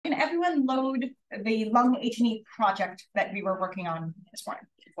can everyone load the lung H&E project that we were working on this morning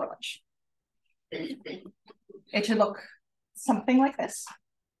before lunch? It should look something like this.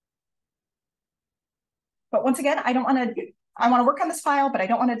 But once again, I want to work on this file, but I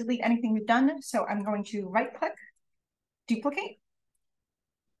don't want to delete anything we've done. So I'm going to right click, duplicate.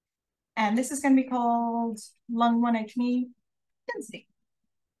 And this is going to be called lung 1 H&E density.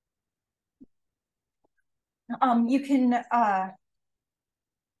 You can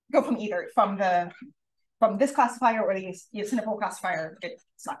go from either from this classifier or the eosinophil classifier.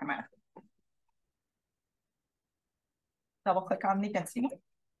 It's not gonna matter. Double click on the density.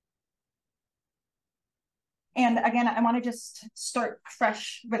 And again, I want to just start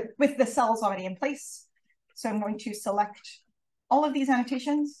fresh with the cells already in place. So I'm going to select all of these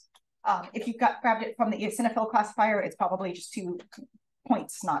annotations. If you've grabbed it from the eosinophil classifier, it's probably just 2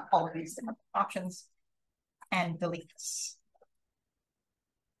 points, not all of these different options. And delete this.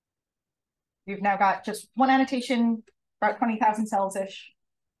 We've now got just one annotation, about 20,000 cells-ish.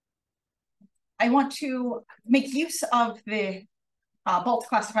 I want to make use of the bulk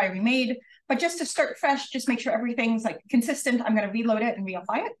classifier we made, but just to start fresh, just make sure everything's like consistent. I'm going to reload it and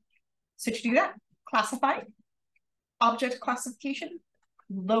reapply it. So to do that, classify, object classification,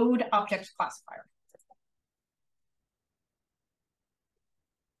 load object classifier.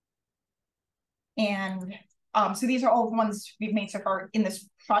 And so these are all the ones we've made so far in this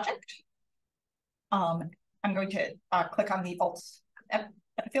project. I'm going to click on the bulk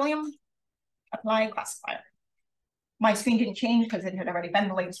epithelium, apply classifier. My screen didn't change because it had already been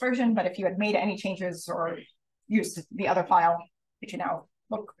the latest version, but if you had made any changes or used the other file, it should now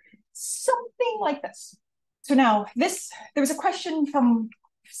look something like this. So now there was a question from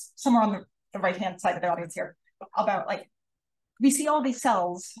somewhere on the right-hand side of the audience here about like, we see all these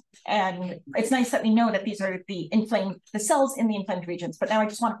cells, and it's nice that we know that these are the cells in the inflamed regions, but now I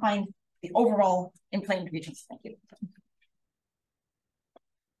just want to find the overall inflamed regions. Thank you.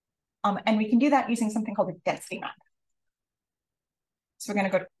 And we can do that using something called a density map. So we're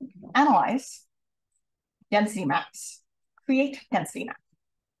going to go to Analyze, Density Maps, Create Density Map.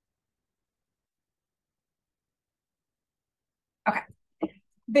 Okay,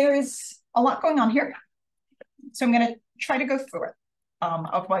 there is a lot going on here. So I'm going to try to go through it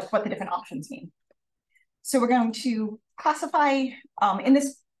of what the different options mean. So we're going to classify, in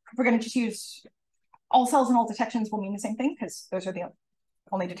this, we're going to just use all cells and all detections will mean the same thing because those are the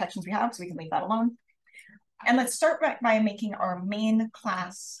only detections we have, so we can leave that alone. And let's start by making our main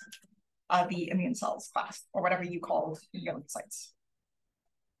class the immune cells class, or whatever you called your lymphocytes.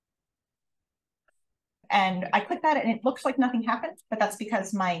 And I click that and it looks like nothing happened, but that's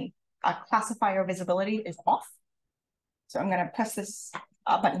because my classifier visibility is off. So I'm going to press this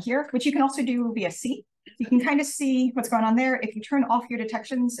button here, which you can also do via C. You can kind of see what's going on there. If you turn off your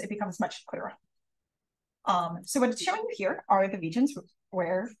detections, it becomes much clearer. So what it's showing you here are the regions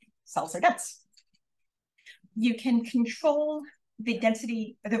where cells are dense. You can control the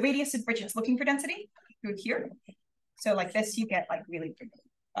density, the radius of which it's looking for density through here. So like this, you get like really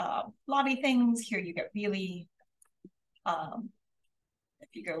blobby things. Here you get really, if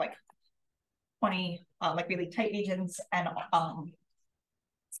you go like 20, like really tight regions, and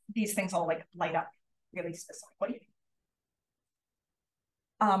these things all like light up really specifically.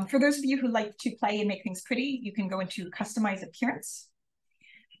 For those of you who like to play and make things pretty, you can go into Customize Appearance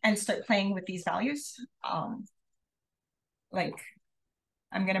and start playing with these values. Like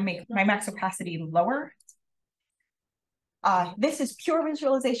I'm going to make my max opacity lower. This is pure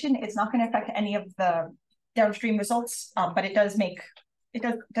visualization. It's not going to affect any of the downstream results, but it does make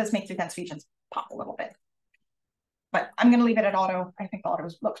your dense regions pop a little bit. But I'm going to leave it at auto. I think the auto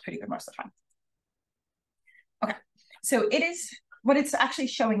looks pretty good most of the time. Okay, so it is, what it's actually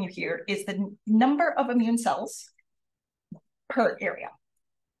showing you here is the number of immune cells per area.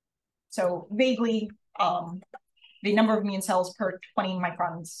 So vaguely, the number of immune cells per 20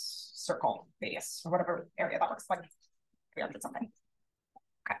 microns circle radius, or whatever area that looks like, 300 something.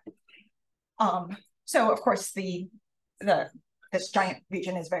 Okay. So of course this giant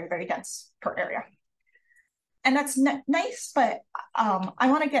region is very, very dense per area. And that's nice, but I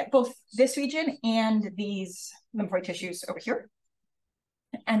want to get both this region and these lymphoid tissues over here.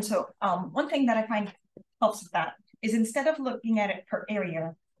 And so one thing that I find helps with that is instead of looking at it per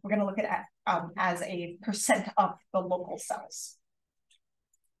area, we're going to look at it as a percent of the local cells.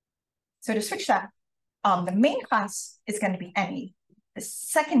 So to switch that, the main class is going to be any. The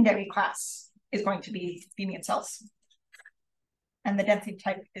secondary class is going to be the immune cells. And the density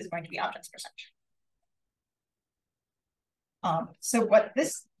type is going to be objects percent. So what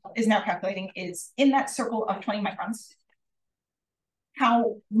this is now calculating is in that circle of 20 microns,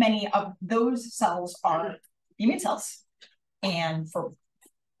 how many of those cells are immune cells. And for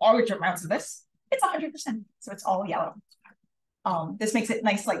large amounts of this, it's 100%. So it's all yellow. This makes it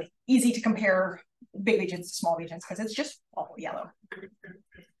nice, like easy to compare big regions to small regions because it's just all yellow.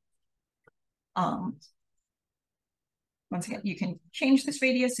 Once again, you can change this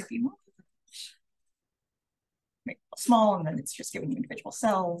radius if you want. Make it small, and then it's just giving you individual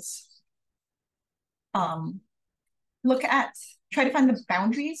cells. Try to find the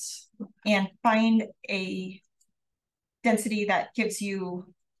boundaries and find a density that gives you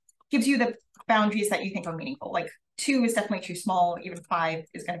the boundaries that you think are meaningful. Like 2 is definitely too small. Even 5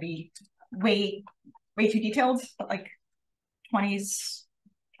 is going to be way too detailed. But like 20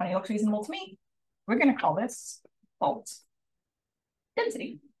 looks reasonable to me. We're going to call this fault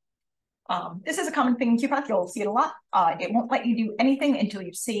density. This is a common thing in QuPath. You'll see it a lot. It won't let you do anything until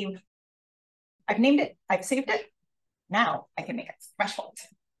you save. I've named it. I've saved it. Now I can make a threshold.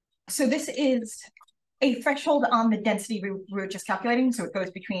 So this is a threshold on the density we were just calculating. So it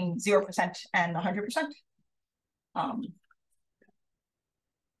goes between 0% and 100%.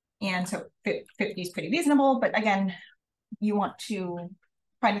 And so 50 is pretty reasonable, but again, you want to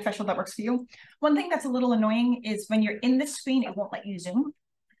find a threshold that works for you. One thing that's a little annoying is when you're in this screen, it won't let you zoom.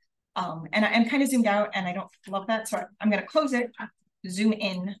 And I'm kind of zoomed out and I don't love that. So I'm going to close it, zoom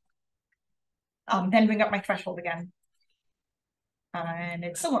in, then bring up my threshold again. And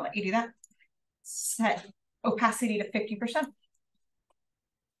it still won't let you do that. Set opacity to 50%.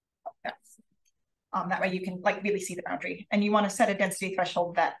 That way you can like really see the boundary. And you want to set a density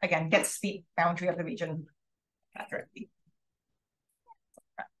threshold that, again, gets the boundary of the region accurately.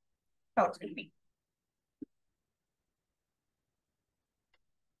 Oh, it's going to be.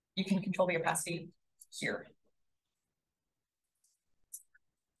 You can control the opacity here.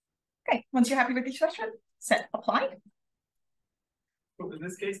 Okay, once you're happy with each threshold, set apply. So in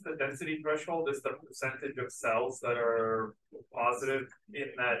this case, the density threshold is the percentage of cells that are positive in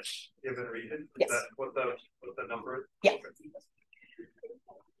that given region. Is that what the number is? Yeah.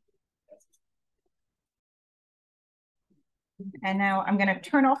 And now I'm going to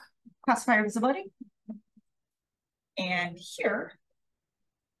turn off classifier visibility. And here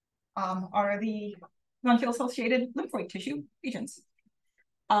are the non-field-associated lymphoid tissue regions.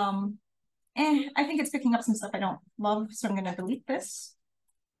 I think it's picking up some stuff I don't love, so I'm going to delete this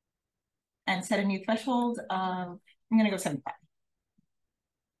and set a new threshold of, I'm going to go 75.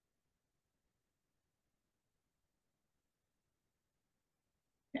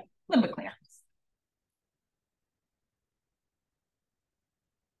 Yeah, a little bit cleaner.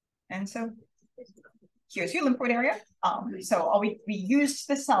 And so here's your lymphoid area. So we used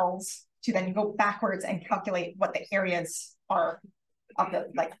the cells to then go backwards and calculate what the areas are of the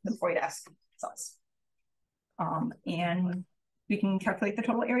like lymphoid-esque cells. And we can calculate the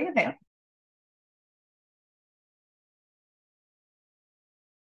total area there.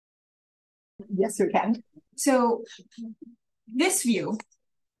 Yes, we can. So this view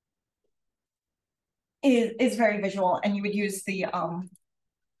is very visual, and you would use the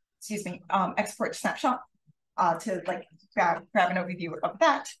export snapshot to like grab an overview of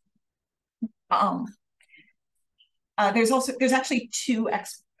that. There's actually two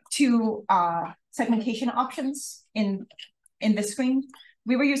segmentation options in this screen.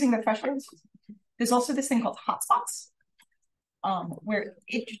 We were using the thresholds. There's also this thing called hotspots, where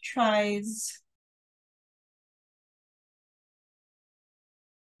it tries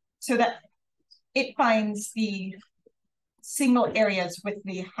so that it finds the single areas with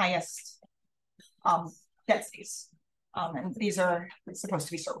the highest densities. And these are supposed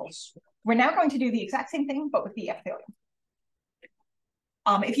to be circles. We're now going to do the exact same thing, but with the epithelium.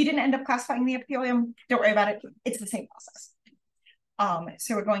 If you didn't end up classifying the epithelium, don't worry about it. It's the same process.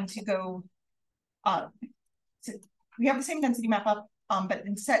 So we're going to go, so we have the same density map up, but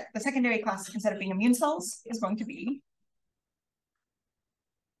instead, the secondary class, instead of being immune cells, is going to be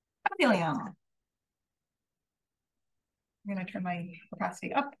epithelium. I'm going to turn my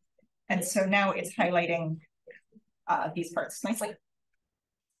opacity up. And so now it's highlighting these parts nicely.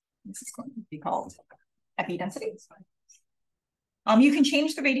 This is going to be called epidensity. You can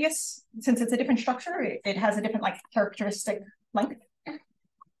change the radius since it's a different structure. It has a different like characteristic length.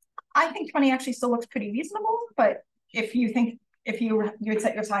 I think 20 actually still looks pretty reasonable, but if you would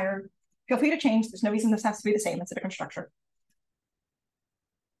set yours higher, feel free to change. There's no reason this has to be the same. It's a different structure.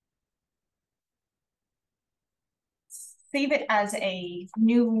 Save it as a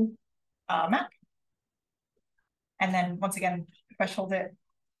new map. And then once again, threshold it.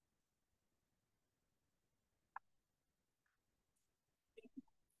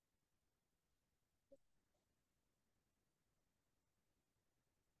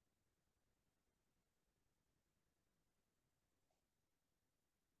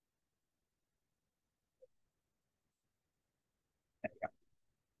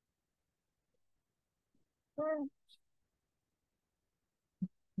 Okay.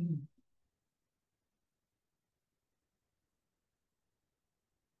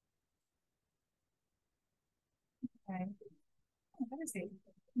 Let me see.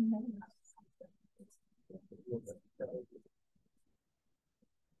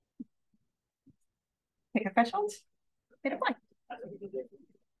 Pick a threshold, hit apply.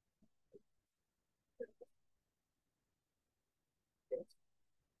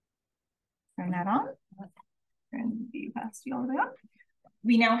 Turn that on. Turn the opacity all the way up.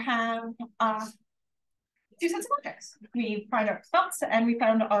 We now have two sets of objects. We found our spots and we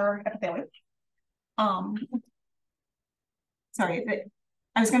found our epithelium. Sorry,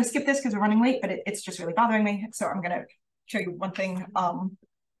 I was going to skip this because we're running late, but it's just really bothering me. So I'm going to show you one thing.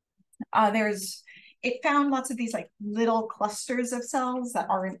 It found lots of these like little clusters of cells that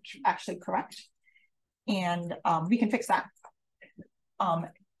aren't actually correct. And we can fix that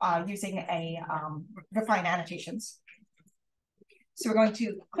using a refine annotations. So we're going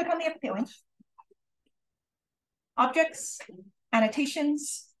to click on the epithelium, objects,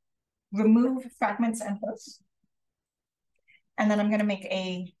 annotations, remove fragments and holes. And then I'm going to make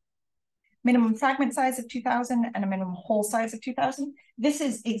a minimum fragment size of 2000 and a minimum hole size of 2000. This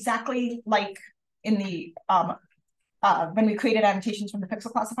is exactly like in the when we created annotations from the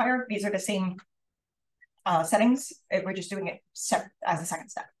pixel classifier. These are the same settings. We're just doing it as a second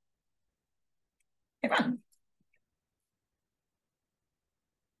step. Hit run.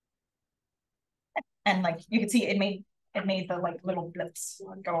 And like you can see, it made the like little blips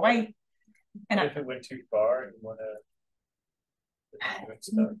go away. And if it went too far, you want to.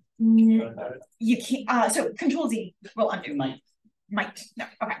 You can't. So Control Z will undo. Might. No.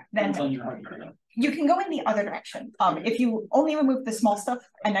 Okay. Then you can go in the other direction. If you only remove the small stuff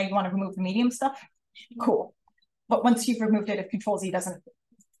and now you want to remove the medium stuff, cool. But once you've removed it, if Control Z doesn't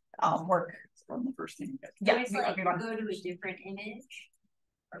work, on the first thing. Yeah, like go to a different image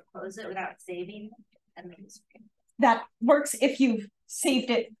or close it without saving and then that works if you've saved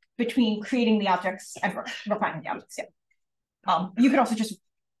it between creating the objects and refining the objects. Yeah. You could also just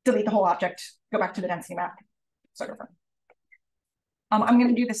delete the whole object, go back to the density map, sort of. I'm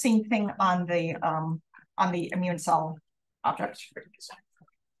going to do the same thing on the immune cell object.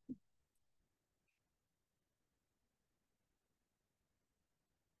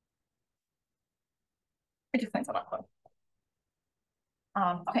 It just cleans it up.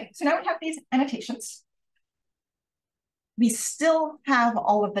 Okay, so now we have these annotations. We still have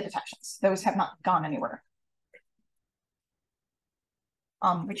all of the detections. Those have not gone anywhere.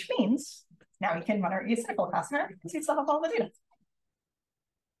 Which means now we can run our eosinophil classifier because we still have all the data.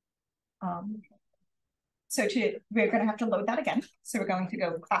 We're going to have to load that again. So we're going to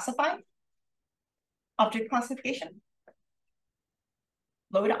go classify, object classification,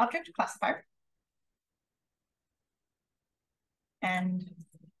 load object classifier, and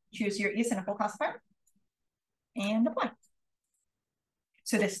choose your eosinophil classifier and apply.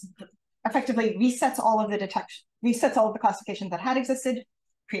 So this effectively resets all of the detection, resets all of the classifications that had existed,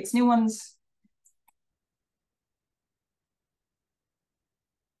 creates new ones.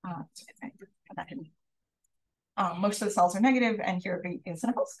 Most of the cells are negative, and here are the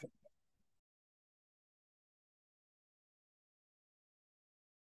eosinophils.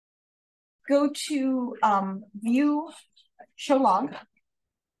 Go to view, show log.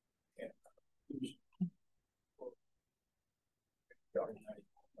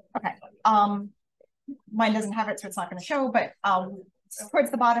 Okay. Mine doesn't have it, so it's not going to show, but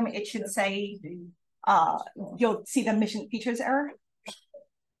towards the bottom, it should say, you'll see the mission features error.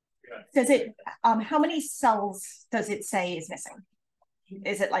 Does it, how many cells does it say is missing?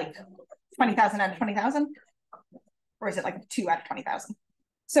 Is it like 20,000 out of 20,000? Or is it like 2 out of 20,000?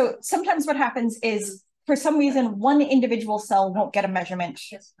 So sometimes what happens is, for some reason, one individual cell won't get a measurement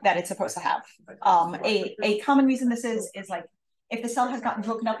that it's supposed to have. A common reason this is like, if the cell has gotten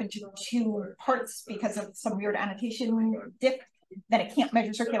broken up into 2 parts because of some weird annotation dip, then it can't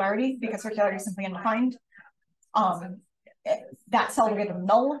measure circularity because circularity is simply undefined. That cell will get a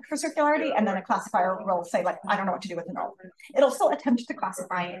null for circularity, and then a classifier will say, like, I don't know what to do with the null. It'll still attempt to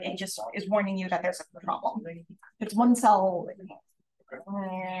classify it and just is warning you that there's a problem. If it's one cell,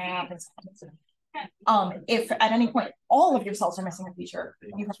 if at any point all of your cells are missing a feature,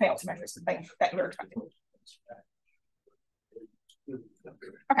 you have failed to measure something that you were expecting.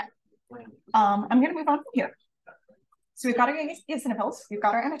 Okay. I'm going to move on from here. So we've got our eosinophils, we've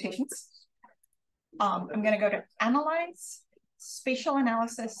got our annotations. I'm going to go to Analyze, Spatial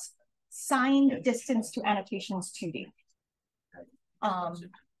Analysis, Signed Distance to Annotations 2D.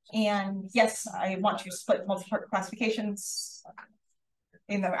 And yes, I want to split multi-part classifications.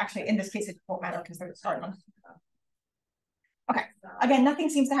 Even though actually in this case it won't matter because they're starting on. Okay, again, nothing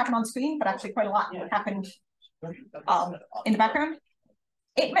seems to happen on screen, but actually quite a lot happened in the background.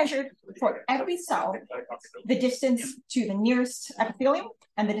 It measured for every cell the distance to the nearest epithelium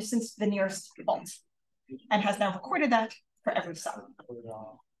and the distance to the nearest vault, and has now recorded that for every cell.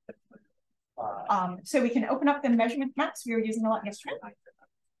 So we can open up the measurement maps we were using a lot yesterday.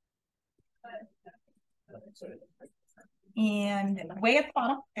 And way at the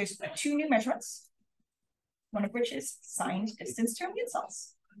bottom, there's 2 new measurements, one of which is signed distance to immune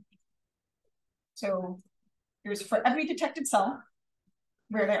cells. So there's for every detected cell,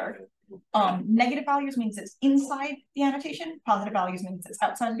 where there are negative values means it's inside the annotation, positive values means it's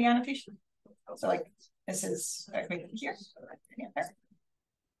outside of the annotation. So like this is right here. There.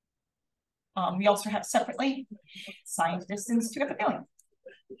 We also have separately signed distance to epithelium.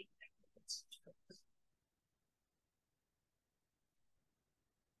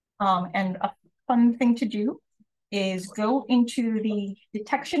 And a fun thing to do is go into the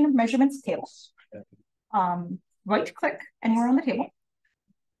detection measurements table. Right click anywhere on the table.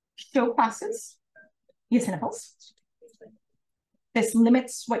 Show classes, eosinophils. This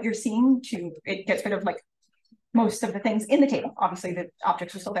limits what you're seeing to, it gets rid of like most of the things in the table. Obviously the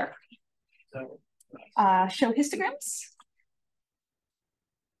objects are still there. Show histograms.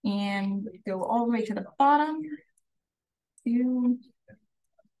 And go all the way to the bottom to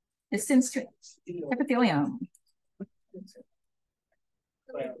distance to epithelium.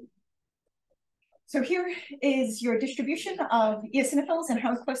 So here is your distribution of eosinophils and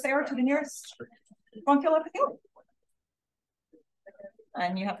how close they are to the nearest bronchial epithelium.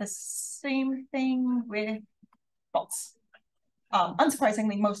 And you have the same thing with vaults.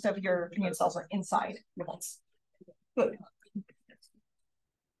 Unsurprisingly, most of your immune cells are inside your vaults. Good.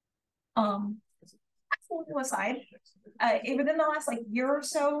 Aside, within the last year or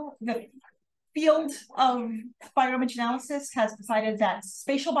so, the field of bioimage analysis has decided that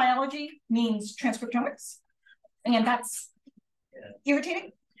spatial biology means transcriptomics, and that's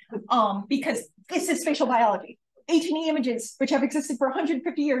irritating because this is spatial biology. H&E images, which have existed for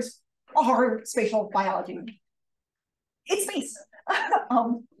 150 years, are spatial biology. It's space.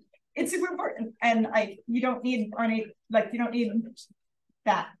 It's super important, and you don't need RNA, you don't need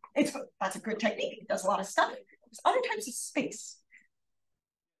that. That's a good technique. It does a lot of stuff. There's other types of space.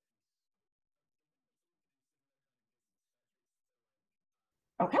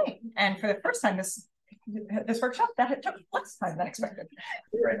 Okay, and for the first time this workshop, that took less time than expected.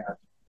 Right now.